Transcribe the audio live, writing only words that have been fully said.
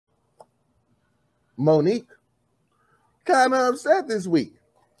Mo'Nique kind of upset this week.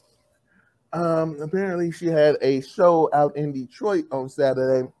 Apparently she had a show out in Detroit on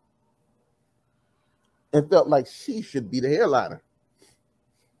Saturday and felt like she should be the headliner.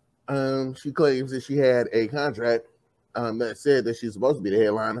 She claims that she had a contract that said that she's supposed to be the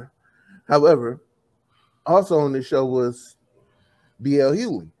headliner. However, also on the show was DL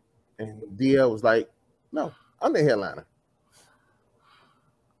Hughley, and DL was like, "No, I'm the headliner."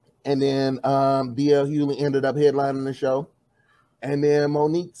 And then DL Hughley ended up headlining the show, and then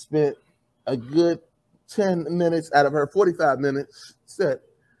Mo'Nique spent a good 10 minutes out of her 45 minutes set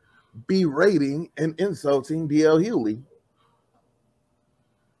berating and insulting DL Hughley.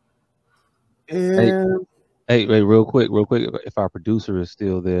 And hey, real quick, if our producer is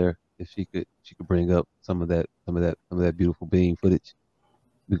still there, if she could bring up some of that beautiful being footage.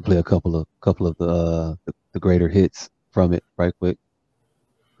 We can play a couple of the greater hits from it right quick,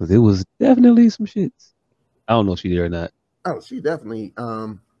 because it was definitely some shits. I don't know if she's there or not. Oh, she definitely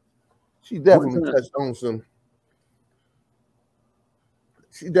touched on some.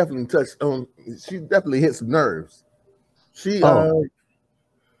 She definitely hit some nerves. You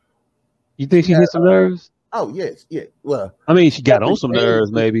think she hit some nerves? Oh yes, yeah. Well, I mean, she got on some nerves,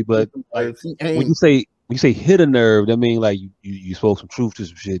 maybe, but like, when you say hit a nerve, that mean like you spoke some truth to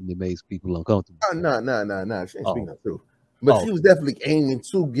some shit and it makes people uncomfortable. No. She ain't speaking the truth. But she was definitely aiming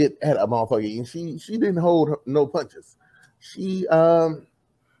to get at a motherfucker, and she didn't hold no punches. She came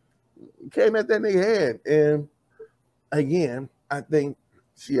at that nigga head, and again, I think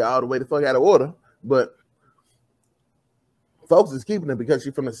she all the way the fuck out of order. But folks is keeping it because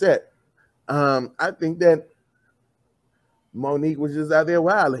she's from the set. I think that Mo'Nique was just out there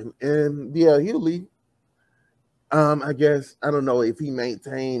wilding, and DL Hughley, I guess, I don't know if he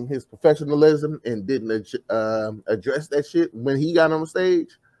maintained his professionalism and didn't address that shit when he got on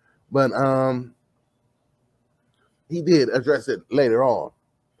stage, but he did address it later on.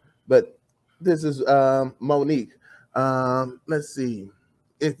 But this is Mo'Nique. Let's see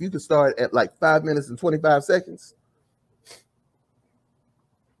if you could start at like 5 minutes and 25 seconds.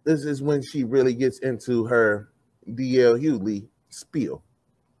 This is when she really gets into her DL Hughley spiel.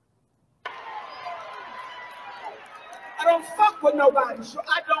 I don't fuck with nobody. So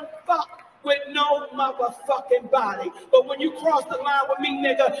I don't fuck with no motherfucking body. But when you cross the line with me,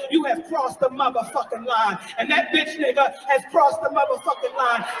 nigga, you have crossed the motherfucking line. And that bitch nigga has crossed the motherfucking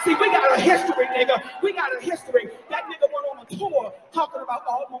line. See, we got a history, nigga. We got a history. That nigga went on a tour talking about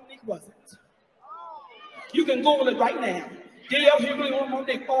all Mo'Nique wasn't. You can Google it right now. DL Hughley on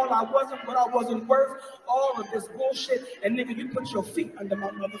Mo'Nique, all I wasn't, what I wasn't worth, all of this bullshit, and nigga, you put your feet under my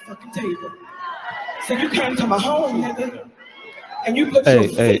motherfucking table. So you came to my home, nigga, and you put your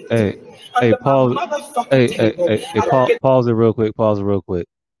feet under pause. my motherfucking table. Pause it real quick.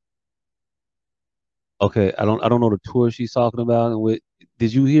 Okay, I don't know the tour she's talking about. And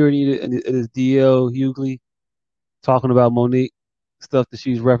did you hear any of this DL Hughley talking about Mo'Nique stuff that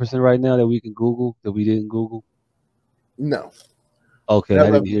she's referencing right now that we can Google that we didn't Google? No. Okay, I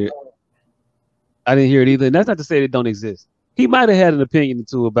didn't hear it. I didn't hear it either. And that's not to say it don't exist. He might have had an opinion or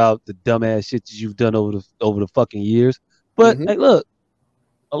two about the dumbass shit that you've done over the fucking years. But hey, look,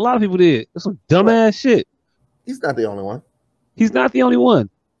 a lot of people did. That's some dumbass shit. He's not the only one. He's not the only one.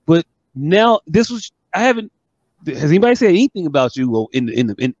 But now has anybody said anything about you in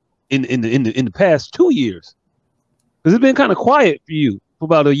the past 2 years? Because it's been kind of quiet for you for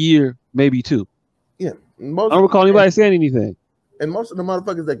about a year, maybe two. Yeah. I don't recall anybody saying anything. And most of the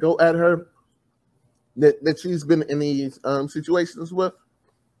motherfuckers that go at her, that she's been in these situations with,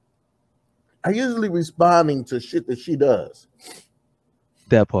 are usually responding to shit that she does.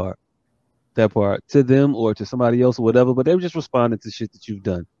 That part to them or to somebody else or whatever, but they were just responding to shit that you've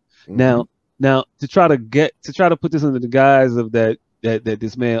done. Now to try to put this under the guise of that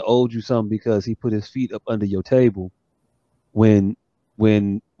this man owed you something because he put his feet up under your table when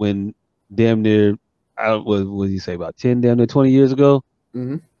damn near, what did you say, about 10 damn near 20 years ago?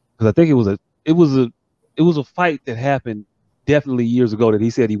 Because I think it was a fight that happened definitely years ago that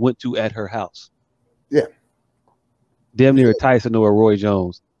he said he went to at her house. Yeah. Damn near Tyson or Roy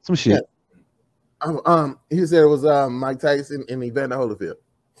Jones. Some shit. Yeah. He said it was Mike Tyson and Evander Holyfield.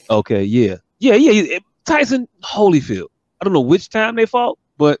 Okay, yeah. Tyson Holyfield. I don't know which time they fought,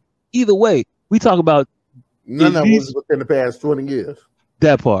 but either way, we talk about none of it was within the past 20 years.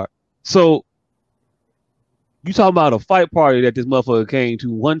 That part. So you talking about a fight party that this motherfucker came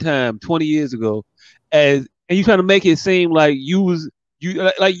to one time 20 years ago, and you trying to make it seem like this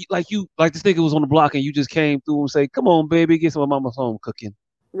nigga was on the block and you just came through and say, "Come on, baby, get some of mama's home cooking."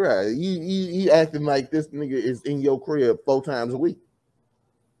 Right. You acting like this nigga is in your crib 4 times a week.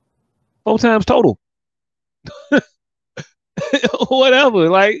 4 times total. Whatever.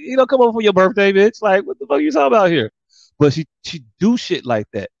 Like, you know, come over for your birthday, bitch. Like, what the fuck are you talking about here? But she do shit like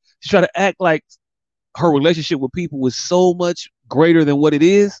that. She try to act like her relationship with people was so much greater than what it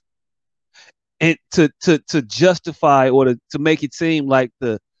is, and to justify or to make it seem like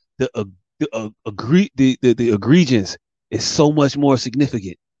the egregious is so much more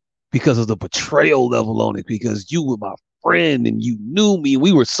significant because of the betrayal level on it. Because you were my friend and you knew me and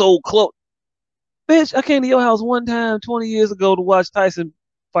we were so close. Bitch, I came to your house one time 20 years ago to watch Tyson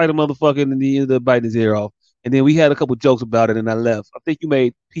fight a motherfucker and he ended up biting his ear off. And then we had a couple jokes about it and I left. I think you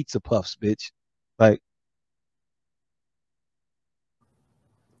made pizza puffs, bitch. Like,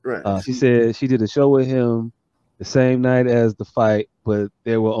 Right. she said she did a show with him the same night as the fight, but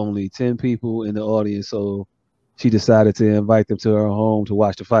there were only 10 people in the audience, so she decided to invite them to her home to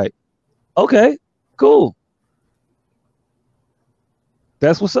watch the fight. Okay, cool.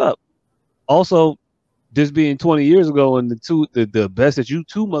 That's what's up. Also, this being 20 years ago, and the best that you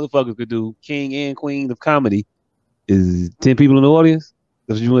two motherfuckers could do, king and queen of comedy, is 10 people in the audience.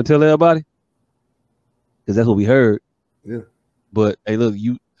 That's what you want to tell everybody? Because that's what we heard. Yeah. But hey, look,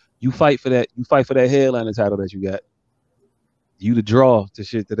 you fight for that. You fight for that headliner title that you got. You to draw to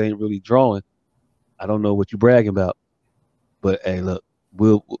shit that ain't really drawing. I don't know what you bragging about, but hey, look,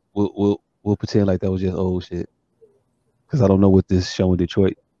 we'll pretend like that was just old shit. Because I don't know what this show in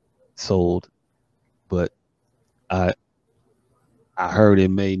Detroit sold, but I heard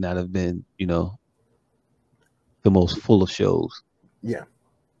it may not have been, you know, the most full of shows. Yeah.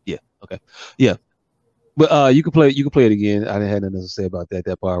 Yeah. Okay. Yeah. But you can play it again. I didn't have nothing to say about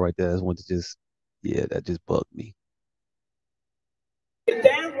that part right there. I just wanted to that just bugged me.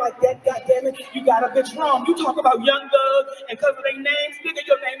 Damn like that, goddammit, you got a bitch wrong. You talk about Young Thug, and because of their names, nigga,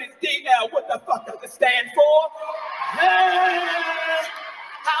 your name is DL. What the fuck does it stand for? Hey,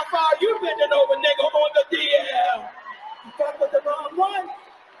 how far you bending over, nigga, on the DL? You fuck with the wrong one?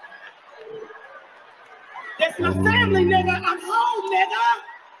 That's my family, nigga. I'm home, nigga.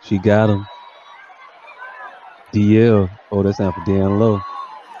 She got him. DL. Oh, that sound for damn low.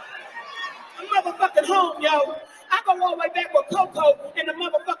 I'm motherfucking home, yo. I go all the way back with Coco in the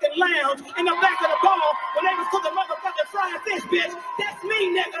motherfucking lounge in the back of the bar when they was cooking motherfucking fried fish, bitch. That's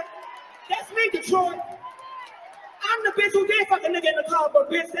me, nigga. That's me, Detroit. I'm the bitch who did fuck a nigga in the car,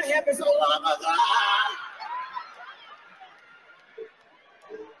 but bitch, that happened so long ago.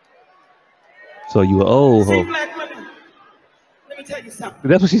 So you were old, See, ho. black women, let me tell you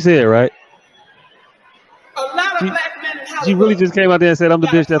something. That's what she said, right? A lot of black men in Hollywood. She really just came out there and said, I'm the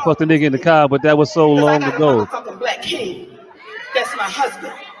bitch that fucked the nigga in the car, but that was so long ago. I got a motherfucking black king. That's my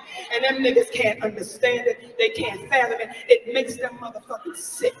husband. And them niggas can't understand it. They can't fathom it. It makes them motherfucking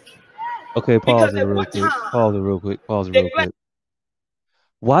sick. Okay, pause it real quick. Pause it real quick.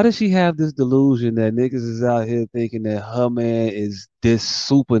 Why does she have this delusion that niggas is out here thinking that her man is this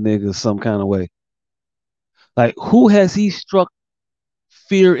super nigga some kind of way? Like, who has he struck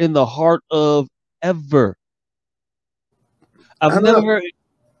fear in the heart of ever? I've never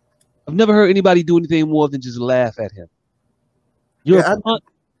heard anybody do anything more than just laugh at him. You're a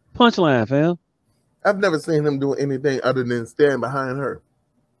punchline, fam. I've never seen him do anything other than stand behind her.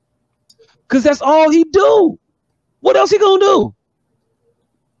 Cause that's all he do. What else he gonna do?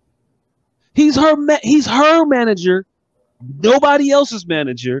 He's her manager, nobody else's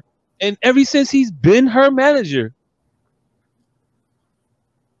manager, and ever since he's been her manager.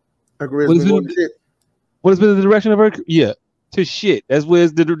 What has been the direction of her? Yeah, to shit. That's where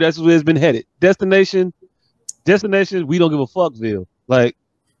it's been headed. Destination. We don't give a fuckville. Like,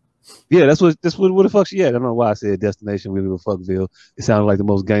 yeah, that's what the fuck she had. I don't know why I said destination. We don't give a fuckville. It sounded like the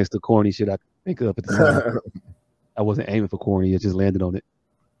most gangster, corny shit I could think of at the time. I wasn't aiming for corny. It just landed on it.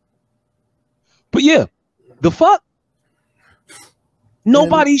 But yeah, the fuck.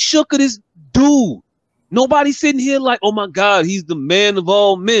 Nobody shook at this dude. Nobody sitting here like, oh my God, he's the man of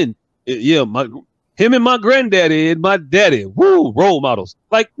all men. Yeah, him and my granddaddy and my daddy. Woo, role models.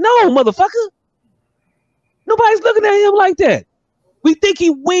 Like, no, motherfucker. Nobody's looking at him like that. We think he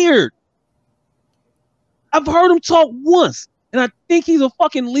weird. I've heard him talk once, and I think he's a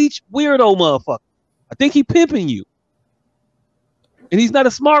fucking leech weirdo motherfucker. I think he pimping you. And he's not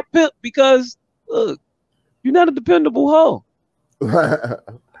a smart pimp because, look, you're not a dependable hoe.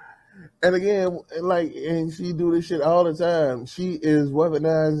 And again, and she do this shit all the time. She is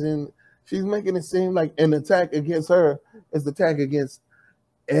weaponizing. She's making it seem like an attack against her is the attack against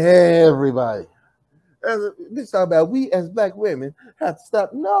everybody. Bitch, talk about we as black women have to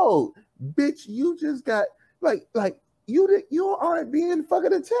stop. No, bitch, you just got like you aren't being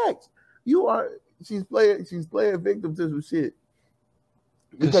fucking attacked. You are. She's playing victim to some shit.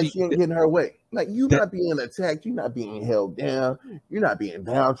 because she ain't getting her way. Like, you not being attacked, you're not being held down, you're not being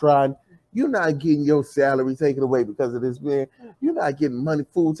downtrodden, you're not getting your salary taken away because of this man, you're not getting money,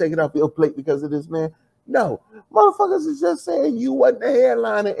 food taken off your plate because of this man. No, motherfuckers is just saying you wasn't the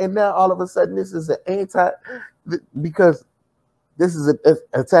headliner, and now all of a sudden this is an because this is an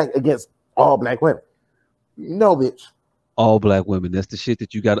attack against all black women. No, bitch. All black women. That's the shit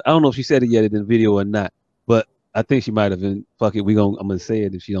that you got. I don't know if she said it yet in the video or not, but I think she might have been. Fuck it, I'm gonna say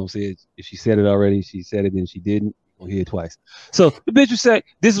it if she don't say it. If she said it already, she said it and she didn't. We'll hear it twice. So the bitch was saying,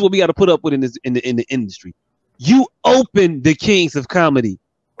 this is what we got to put up with in the industry. You opened the kings of comedy.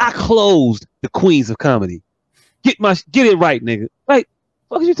 I closed the queens of comedy. Get it right, nigga. Like,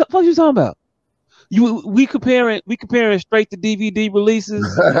 fuck you talking about? We comparing straight to DVD releases.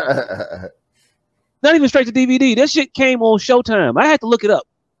 Not even straight to DVD. That shit came on Showtime. I had to look it up.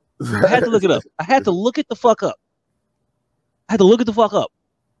 I had to look it up. I had to look it the fuck up.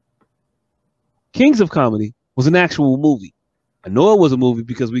 Kings of Comedy was an actual movie. I know it was a movie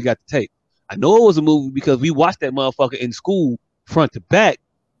because we got the tape. I know it was a movie because we watched that motherfucker in school front to back.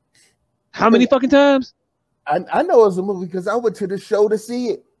 How many fucking times? I know it was a movie because I went to the show to see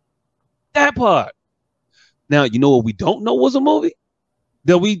it. That part. Now, you know what we don't know was a movie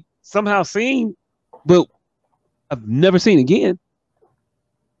that we somehow seen, but I've never seen again.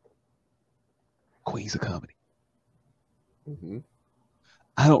 Queens of Comedy. Mm-hmm.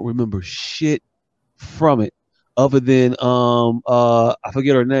 I don't remember shit from it other than I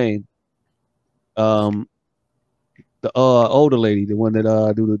forget her name. The older lady, the one that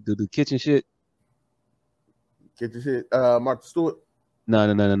do the kitchen shit. Kitchen shit. Martha Stewart.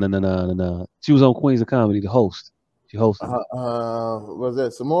 No. She was on Queens of Comedy, the host. She hosted. Was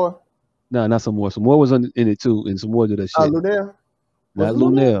that some more? No, not some more. Some more was in it too, and some more did that shit. Lunell? Not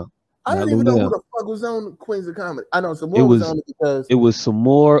Lunell. I didn't even know who the fuck was on Queens of Comedy. I know some more was on it because it was some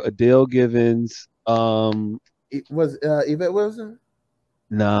more. Adele Givens. It was Yvette Wilson.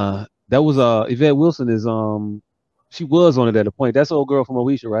 Nah, that was Yvette Wilson is she was on it at a point. That's the old girl from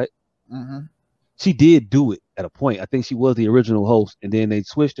Moesha, right? Mm-hmm. She did do it at a point. I think she was the original host, and then they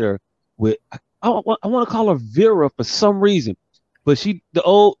switched her with I want to call her Vera for some reason, but she the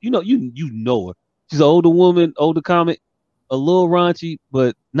old you know her. She's an older woman, older comic, a little raunchy,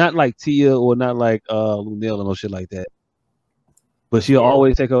 but not like Tia or not like Lunell or no shit like that. But she'll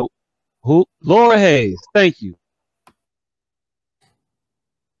always take a who? Laura Hayes. Thank you.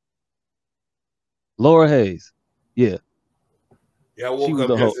 Laura Hayes. Yeah. Yeah, I woke up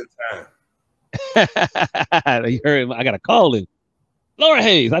just in time. You heard him. I gotta call him. Laura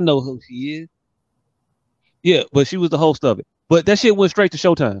Hayes. I know who she is. Yeah, but she was the host of it. But that shit went straight to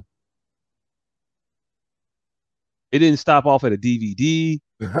Showtime. It didn't stop off at a DVD.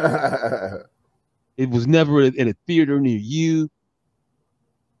 It was never in a theater near you.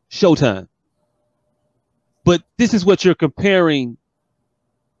 Showtime. But this is what you're comparing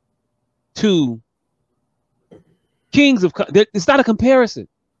to Kings of Comedy. It's not a comparison.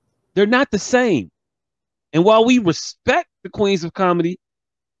 They're not the same. And while we respect the Queens of Comedy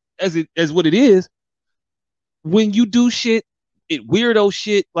as what it is, when you do shit, weirdo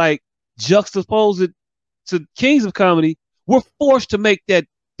shit like juxtapose it to Kings of Comedy, we're forced to make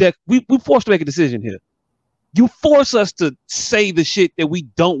we're forced to make a decision here. You force us to say the shit that we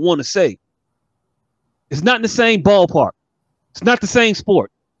don't want to say. It's not in the same ballpark. It's not the same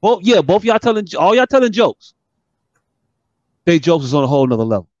sport. Both y'all telling jokes. They jokes is on a whole nother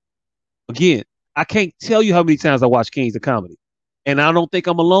level. Again, I can't tell you how many times I watch Kings of Comedy, and I don't think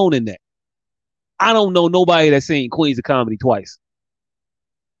I'm alone in that. I don't know nobody that's seen Queens of Comedy twice.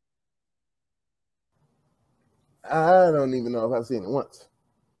 I don't even know if I've seen it once.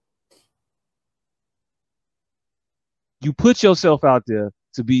 You put yourself out there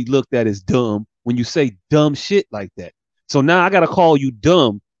to be looked at as dumb when you say dumb shit like that. So now I gotta call you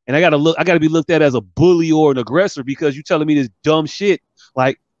dumb, and I gotta be looked at as a bully or an aggressor because you're telling me this dumb shit.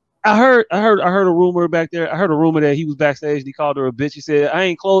 Like I heard a rumor back there. I heard a rumor that he was backstage and he called her a bitch. He said, I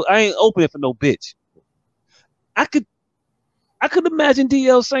ain't opening for no bitch. I could imagine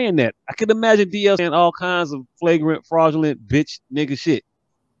DL saying that. I could imagine DL saying all kinds of flagrant, fraudulent, bitch, nigga shit.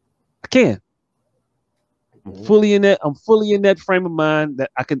 I can. I'm fully in that frame of mind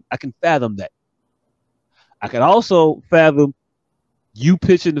that I can fathom that. I can also fathom you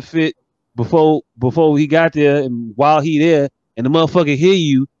pitching the fit before he got there and while he there, and the motherfucker hear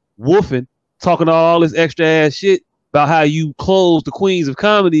you woofing, talking all this extra ass shit about how you closed the Queens of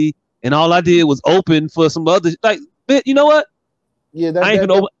Comedy and all I did was open for some other like. You know what? Yeah, I ain't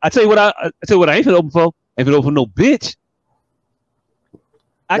finna open. I tell you what I ain't finna open for. I ain't finna open for no bitch.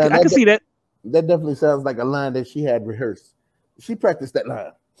 I can see that. That definitely sounds like a line that she had rehearsed. She practiced that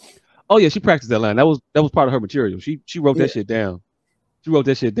line. Oh yeah, she practiced that line. That was part of her material. She wrote that shit down. She wrote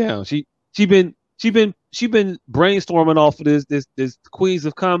that shit down. She been brainstorming off of this Queens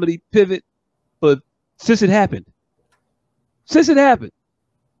of Comedy pivot, but since it happened.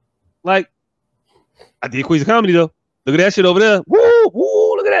 Like, I did Queens of Comedy though. Look at that shit over there. Woo,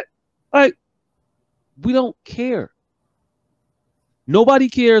 woo, look at that. Like, we don't care. Nobody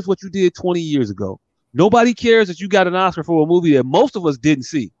cares what you did 20 years ago. Nobody cares that you got an Oscar for a movie that most of us didn't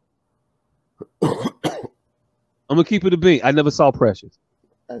see. I'm gonna keep it a beat. I never saw Precious.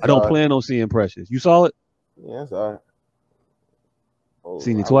 I don't plan on seeing Precious. You saw it? Yeah, I saw it. Oh,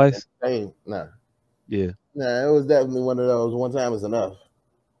 seen it twice? Nah. Yeah. Nah, it was definitely one of those. One time is enough.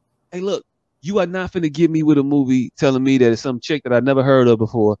 Hey, look, you are not finna get me with a movie telling me that it's some chick that I never heard of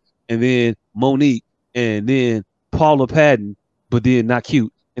before, and then Mo'Nique, and then Paula Patton, but then not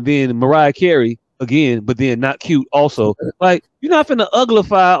cute, and then Mariah Carey again, but then not cute also. Like, you're not finna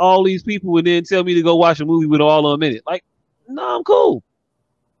uglify all these people and then tell me to go watch a movie with all of them in it. Like, no, I'm cool.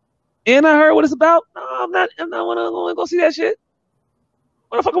 And I heard what it's about. No, I'm not wanna go see that shit.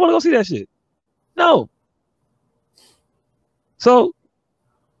 What the fuck I wanna go see that shit? No. So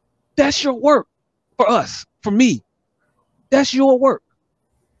that's your work for us, for me. That's your work.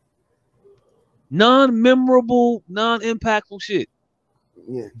 Non-memorable, non-impactful shit.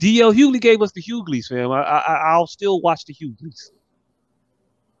 Yeah. DL Hughley gave us the Hughleys, fam. I'll still watch the Hughleys.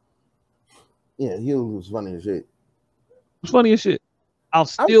 Yeah, Hughley was funny as shit. It was funny as shit. I'll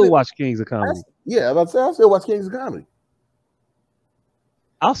still watch Kings of Comedy. Yeah, I'll still watch Kings of Comedy.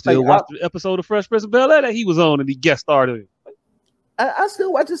 I'll still watch the episode of Fresh Prince of Bel-Air that he was on and he guest starred. I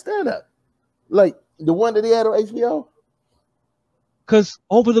still watch his stand-up. Like the one that he had on HBO. Because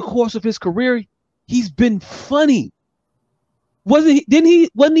over the course of his career, he's been funny. Wasn't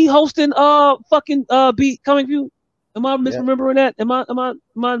he hosting fucking Beat Coming Feud? Am I misremembering that? Am I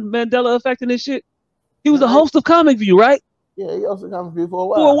Mandela affecting this shit? He was the host of Comic View, right? Yeah, he hosted Comic View for a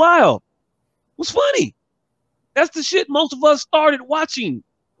while. For a while. It was funny. That's the shit most of us started watching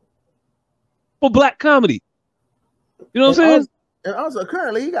for black comedy. You know what I'm saying? And also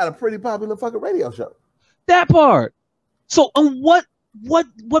currently he got a pretty popular fucking radio show. That part. So what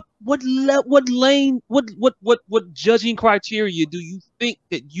judging criteria do you think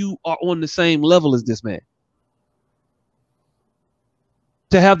that you are on the same level as this man?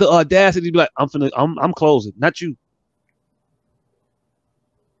 To have the audacity to be like, I'm closing, not you.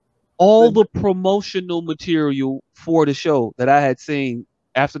 All the promotional material for the show that I had seen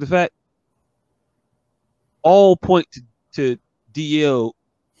after the fact, all point to DL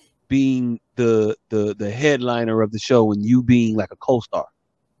being the headliner of the show and you being like a co-star.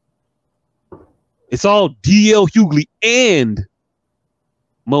 It's all DL Hughley and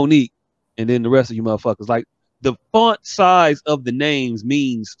Mo'Nique, and then the rest of you motherfuckers. Like, the font size of the names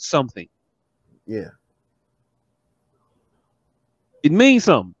means something. Yeah. It means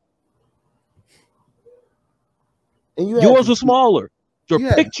something. And yours was smaller. Your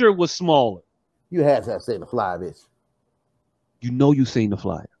picture was smaller. You had to have seen the flyer, bitch. You know you seen the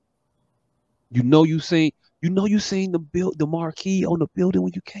flyer. You know you seen the marquee on the building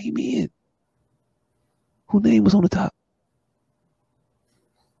when you came in. Whose name was on the top?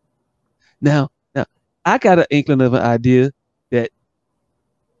 Now, I got an inkling of an idea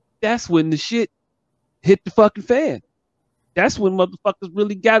that's when the shit hit the fucking fan. That's when motherfuckers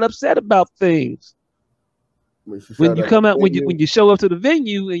really got upset about things. When you come out, when you show up to the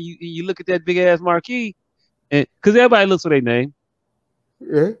venue and you look at that big ass marquee, and because everybody looks for their name,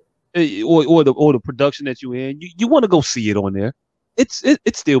 yeah, or the production that you in, you want to go see it on there. It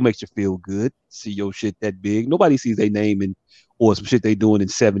still makes you feel good. See your shit that big. Nobody sees their name or some shit they doing in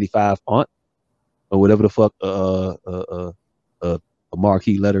 75 font or whatever the fuck a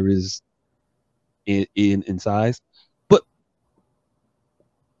marquee letter is in size. But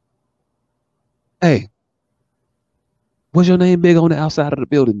hey, was your name big on the outside of the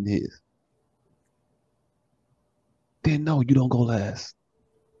building than his? Then no, you don't go last.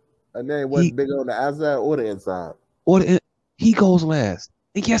 Her name wasn't big on the outside or the inside. He goes last.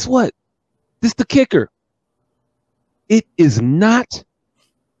 And guess what? This is the kicker. It is not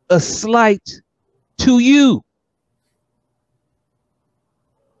a slight to you.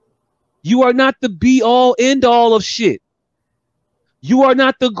 You are not the be-all, end-all of shit. You are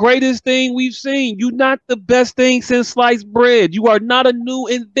not the greatest thing we've seen. You're not the best thing since sliced bread. You are not a new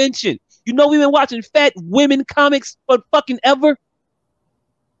invention. You know we've been watching fat women comics for fucking ever.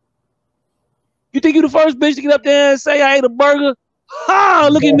 You think you the first bitch to get up there and say I ate a burger? Ha!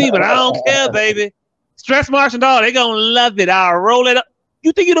 Look at me, but I don't care, baby. Stress march and all, they gonna love it. I'll roll it up.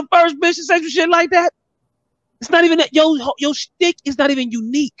 You think you the first bitch to say some shit like that? It's not even that your shtick is not even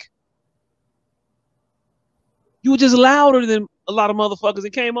unique. You were just louder than a lot of motherfuckers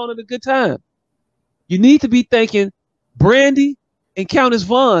that came on at a good time. You need to be thanking Brandy and Countess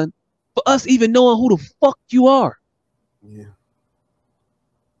Vaughn for us even knowing who the fuck you are. Yeah.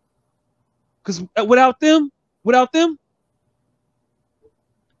 Because without them,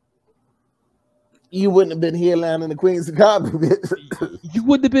 you wouldn't have been headlining the Queens of Comedy. You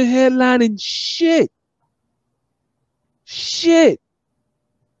wouldn't have been headlining shit. Shit.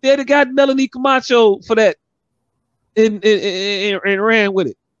 They'd have got Melanie Camacho for that and ran with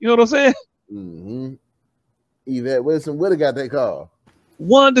it. You know what I'm saying? Mm-hmm. Yvette Wilson would have got that call.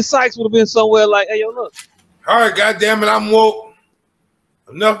 Wanda Sykes would have been somewhere like, hey, yo, look. All right, goddamn it, I'm woke.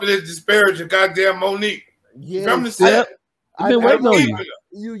 Enough of this disparaging goddamn Mo'Nique. Yeah, from the set. I've been waiting on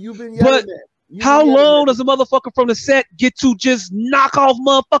you. You've been yelling at. How long does a motherfucker from the set get to just knock off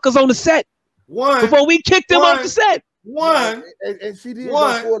motherfuckers on the set? Before we kick them off the set. And she did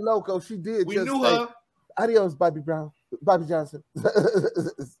go for loco. She did. We knew her. Adios, Bobby Johnson.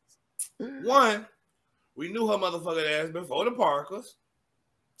 We knew her motherfucking ass before the Parkers.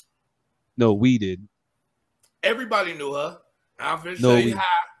 No, we didn't. Everybody knew her. I'm finna show you how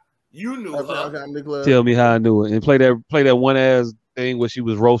you knew her. Tell me how I knew it. And play that one ass thing where she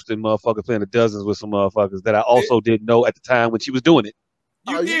was roasting motherfuckers, playing the dozens with some motherfuckers that I also didn't know at the time when she was doing it.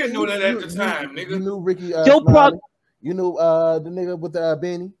 You did know that at the time, nigga. You knew Ricky. You knew the nigga with the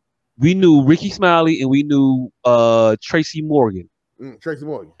Benny. We knew Ricky Smiley and we knew Tracy Morgan. Tracy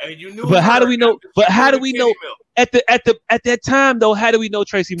Morgan. And you knew. But how do we know? But how do we know at that time though? How do we know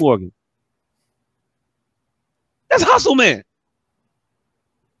Tracy Morgan? That's Hustle Man.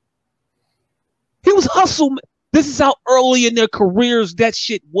 He was Hustle Man. This is how early in their careers that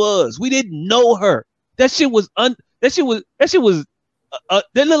shit was. We didn't know her. That shit was that shit was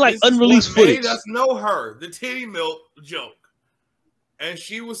they looked like unreleased footage. Made us know her. The titty milk joke. And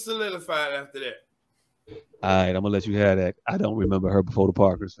she was solidified after that. All right, I'm gonna let you have that. I don't remember her before the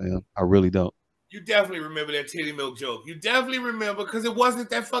Parkers, fam. I really don't. You definitely remember that titty milk joke. You definitely remember because it wasn't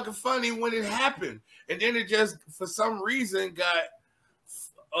that fucking funny when it happened. And then it just, for some reason, got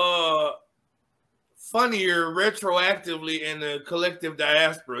funnier retroactively in the collective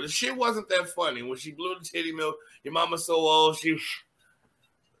diaspora. The shit wasn't that funny. When she blew the titty milk, your mama's so old, she...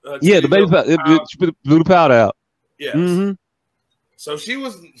 the baby powder. Blew the powder out. Yeah. Mm-hmm. So she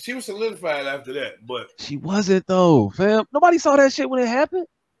was solidified after that, but she wasn't though, fam. Nobody saw that shit when it happened.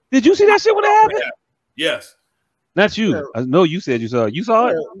 Did you see that shit when it happened? Yes. Not you. Yeah. I know you said you saw it. You saw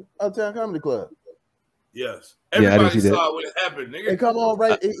it? Uptown Comedy Club. Yes. Everybody I didn't see saw that. it when it happened, nigga. It come on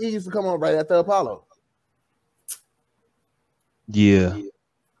right. It used to come on right after Apollo. Yeah.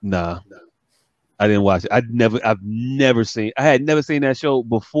 Nah. I didn't watch it. I've never seen. I had never seen that show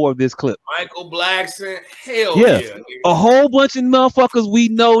before this clip. Michael Blackson, hell yeah. A whole bunch of motherfuckers we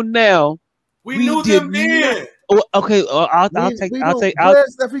know now. We knew them then. Okay, I'll take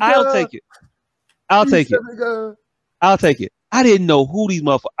it. I didn't know who these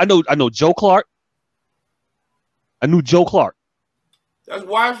motherfuckers. I know Joe Clark. I knew Joe Clark. That's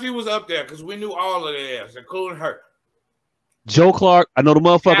why she was up there, because we knew all of their ass, including her. Joe Clark. I know the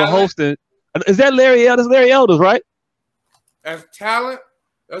motherfucker hosting. Is that Larry Elders? Larry Elders, right? That's talent.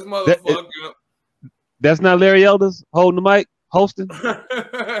 That's motherfucker. That's not Larry Elders holding the mic, hosting.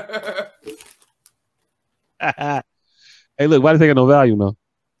 Hey, look, why do you think I no value, no?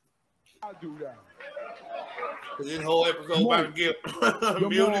 I do that. This whole episode about to get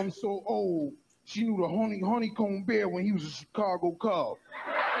your mom's so old, she knew the honeycomb bear when he was a Chicago Cub.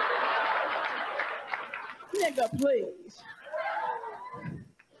 Nigga, please.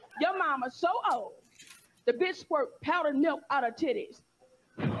 Your mama's so old, the bitch squirt powdered milk out of titties.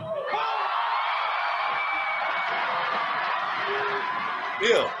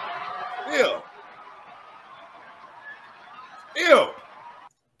 Ew.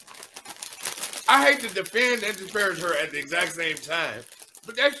 I hate to defend and disparage her at the exact same time,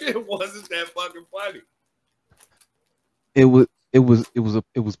 but that shit wasn't that fucking funny. It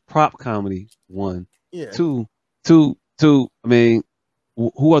was prop comedy. One, yeah. Two. I mean,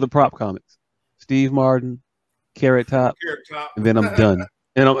 who are the prop comics? Steve Martin, Carrot Top, and then I'm done.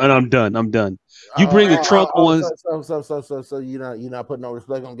 And I'm done. You bring a trunk on. So you're not putting no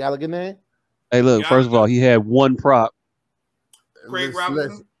respect on Gallagher name? Hey, look. First of all, he had one prop. Craig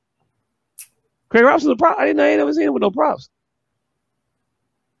Robinson. Craig Robinson's a prop. I never seen him with no props.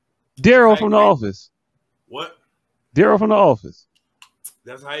 Daryl from The Office. What? Daryl from The Office.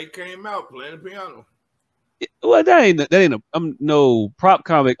 That's how he came out playing the piano. Well, that ain't no prop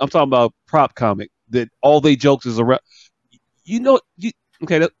comic. I'm talking about prop comic that all they jokes is around.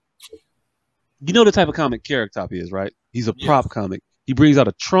 Okay. You know the type of comic Carrot Top is, right? He's a prop comic. He brings out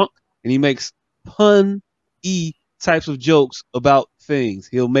a trunk and he makes pun-y types of jokes about things.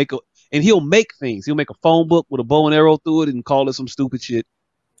 He'll make things. He'll make a phone book with a bow and arrow through it and call it some stupid shit.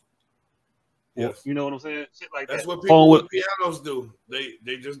 Yes. You know what I'm saying? Shit like That's that. what people with pianos do.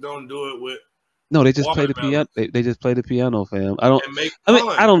 They just don't do it with. No, they just play the piano. They just play the piano, fam. I don't. And make I mean,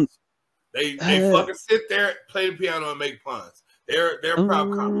 puns. I don't. They fucking sit there, play the piano, and make puns. They're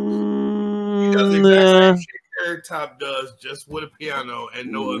prop comics. He does the exact same shit Carrot Top does, just with a piano and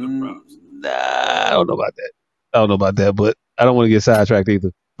no other props. Nah, I don't know about that. But I don't want to get sidetracked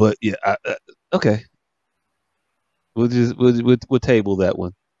either. But yeah, okay. We'll table that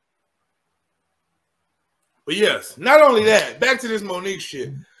one. But yes, not only that. Back to this Mo'Nique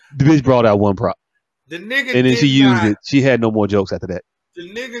shit. The bitch brought out one prop. The nigga, and then she used it. She had no more jokes after that. The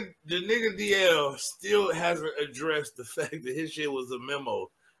nigga DL still hasn't addressed the fact that his shit was a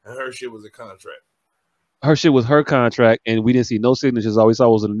memo and her shit was a contract. Her shit was her contract, and we didn't see no signatures. All we saw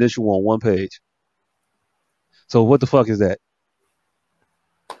was an initial on one page. So what the fuck is that?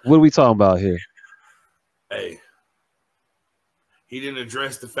 What are we talking about here? Hey, he didn't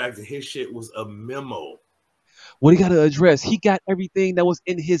address the fact that his shit was a memo. What he got to address? He got everything that was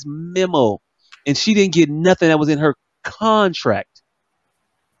in his memo, and she didn't get nothing that was in her contract.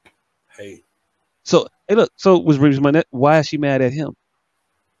 Hey. So hey, look. So why is she mad at him?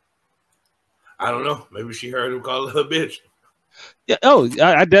 I don't know. Maybe she heard him call her a bitch. Yeah. Oh,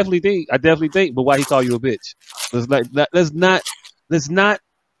 I definitely think. But why he call you a bitch? Let's not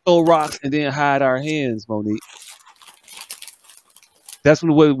throw rocks and then hide our hands, Mo'Nique. That's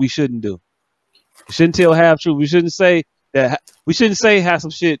what we shouldn't do. We shouldn't tell half truth. We shouldn't say that. We shouldn't say how some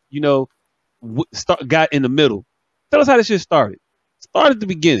shit, got in the middle. Tell us how this shit started. Start at the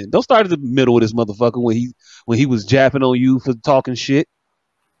beginning. Don't start at the middle of this motherfucker when he was japping on you for talking shit.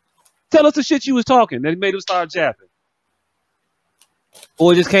 Tell us the shit you was talking that made him start japping.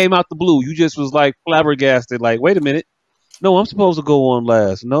 Or it just came out the blue. You just was like flabbergasted, like, wait a minute. No, I'm supposed to go on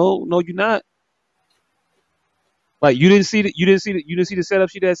last. No, you're not. Like you didn't see the setup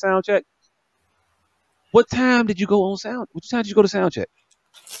sheet at sound check? What time did you go on sound? What time did you go to sound check?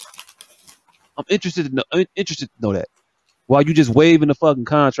 I'm interested to know that. While you just waving the fucking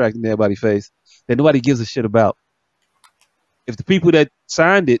contract in everybody's face that nobody gives a shit about. If the people that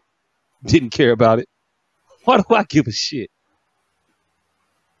signed it didn't care about it, why do I give a shit?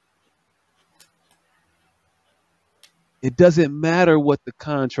 It doesn't matter what the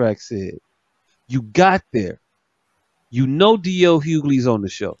contract said. You got there. You know DL Hughley's on the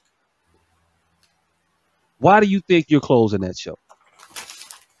show. Why do you think you're closing that show?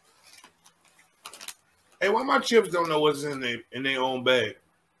 Hey, why my chips don't know what's in their own bag?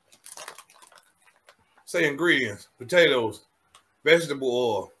 Say ingredients: potatoes, vegetable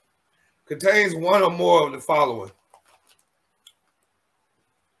oil. Contains one or more of the following.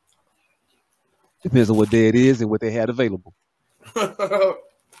 Depends on what day it is and what they had available.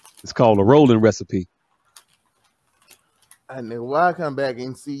 It's called a rolling recipe. And then why I come back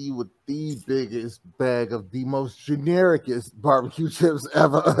and see you with the biggest bag of the most genericest barbecue chips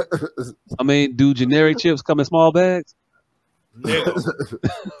ever? I mean, do generic chips come in small bags? No.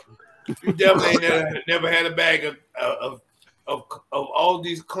 You definitely ain't never had a bag of all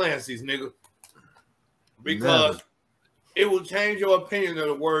these Clancy's, nigga. Because it will change your opinion of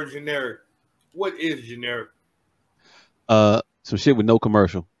the word generic. What is generic? Some shit with no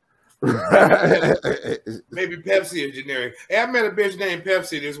commercial. Maybe Pepsi is generic. Hey, I met a bitch named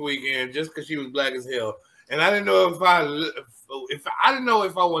Pepsi this weekend just because she was black as hell, and I didn't know if I didn't know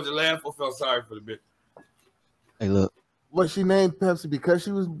if I wanted to laugh or felt sorry for the bitch. Hey, look. Was she named Pepsi because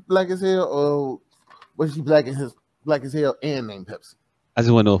she was black as hell, or was she black as hell and named Pepsi? I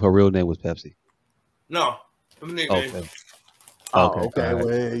just want to know if her real name was Pepsi. No, okay. Okay.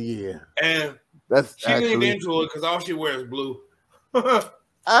 Well, yeah, and she leaned into it because all she wears is blue.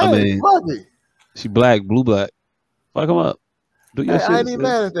 I mean, she black, blue black. Fuck them up. Do your shit. I ain't even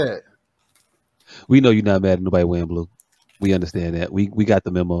mad at that. We know you're not mad at nobody wearing blue. We understand that. We got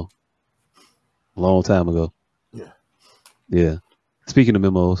the memo a long time ago. Yeah. Speaking of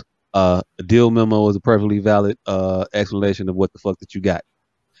memos, a deal memo is a perfectly valid explanation of what the fuck that you got.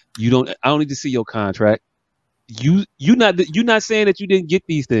 I don't need to see your contract. You're not saying that you didn't get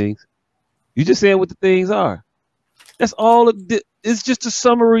these things. You're just saying what the things are. That's all. It's just a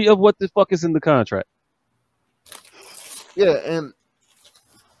summary of what the fuck is in the contract. Yeah, and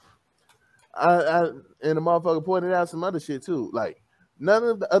and the motherfucker pointed out some other shit too. Like none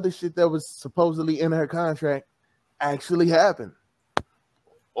of the other shit that was supposedly in her contract actually happened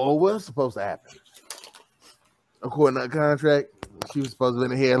or was supposed to happen. According to the contract, she was supposed to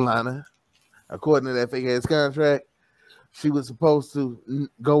be the headliner. according to that fake ass contract, she was supposed to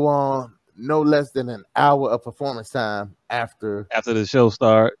go on no less than an hour of performance time after the show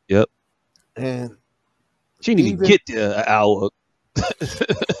start. Yep. And she didn't even get there an hour.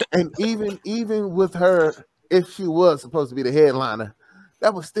 And even with her, if she was supposed to be the headliner,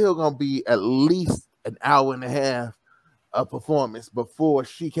 that was still gonna be at least an hour and a half of performance before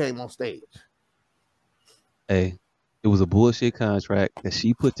she came on stage. Hey, it was a bullshit contract that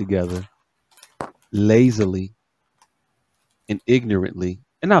she put together lazily and ignorantly,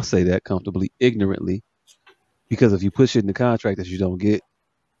 and I'll say that comfortably, ignorantly, because if you put shit in the contract that you don't get,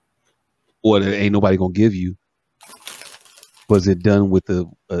 or that ain't nobody gonna give you, was it done with a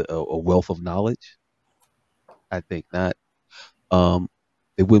wealth of knowledge? I think not.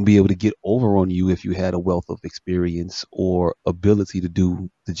 They wouldn't be able to get over on you if you had a wealth of experience or ability to do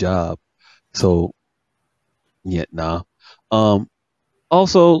the job. So, yeah, nah.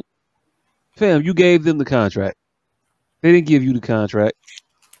 Also, fam, you gave them the contract. They didn't give you the contract.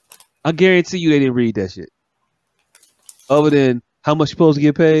 I guarantee you they didn't read that shit. Other than how much you're supposed to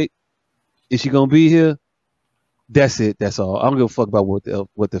get paid, is she gonna be here? That's it. That's all. I don't give a fuck about what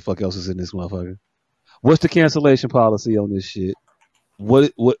the fuck else is in this motherfucker. What's the cancellation policy on this shit?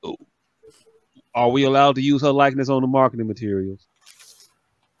 What are we allowed to use her likeness on the marketing materials?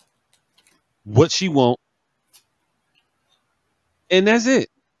 What she want, and that's it.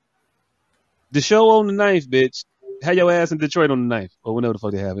 The show on the 9th, bitch. Have your ass in Detroit on the 9th, or whenever the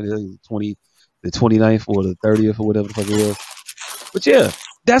fuck they have it. The 29th or the 30th or whatever the fuck it was. But yeah,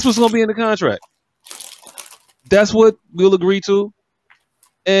 that's what's gonna be in the contract. That's what we'll agree to.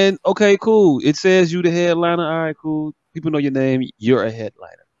 And okay, cool. It says you the headliner. All right, cool. People know your name. You're a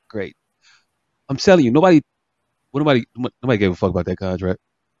headliner. Great. I'm telling you, nobody gave a fuck about that contract.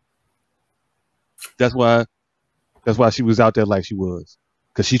 That's why she was out there like she was.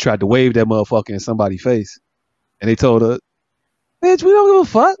 Because she tried to wave that motherfucker in somebody's face. And they told her, bitch, we don't give a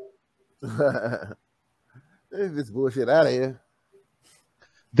fuck. Get this bullshit out of here.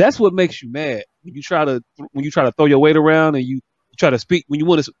 That's what makes you mad. When you try to throw your weight around and you try to speak when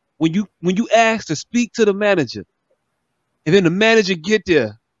you ask to speak to the manager, and then the manager get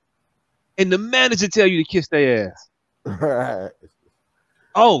there, and the manager tell you to kiss their ass. Right.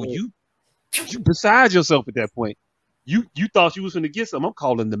 Oh, you beside yourself at that point. You thought you was going to get something. I'm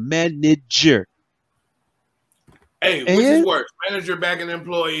calling the manager. Hey, which is worse, manager backing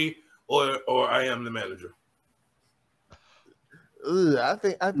employee, or I am the manager? I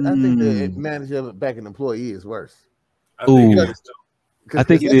think the manager backing employee is worse. I think it is too. I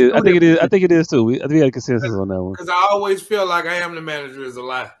think it is. I think it is. I think it is too. I think we had a consensus on that one. Because I always feel like I am the manager is a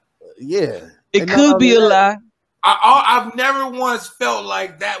lie. Yeah, it could be a lie. I've never once felt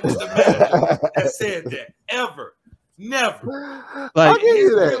like that was the manager that said that ever. Never. Like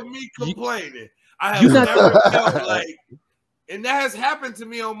it's me complaining. I have never felt like, and that has happened to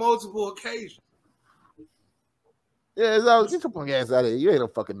me on multiple occasions. Yeah, it's always, get your punk ass out of here. You ain't no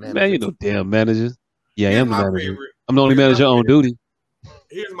fucking manager. Man, you no damn manager. Yeah, I am the manager. Favorite. I'm the only manager on duty.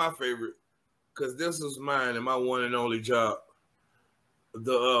 Here's my favorite, because this was mine and my one and only job.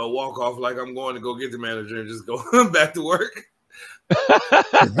 The walk off like I'm going to go get the manager and just go back to work. And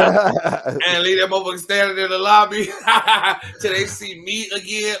leave that motherfucker standing in the lobby till they see me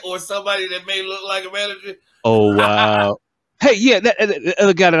again or somebody that may look like a manager. Oh, wow. Hey, yeah, that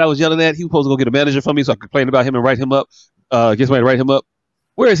other guy that I was yelling at, he was supposed to go get a manager for me, so I complained about him and write him up. Get somebody to write him up.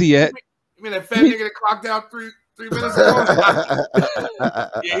 Where is he at? You mean that fat nigga that clocked out three minutes ago?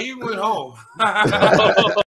 Yeah, he went home.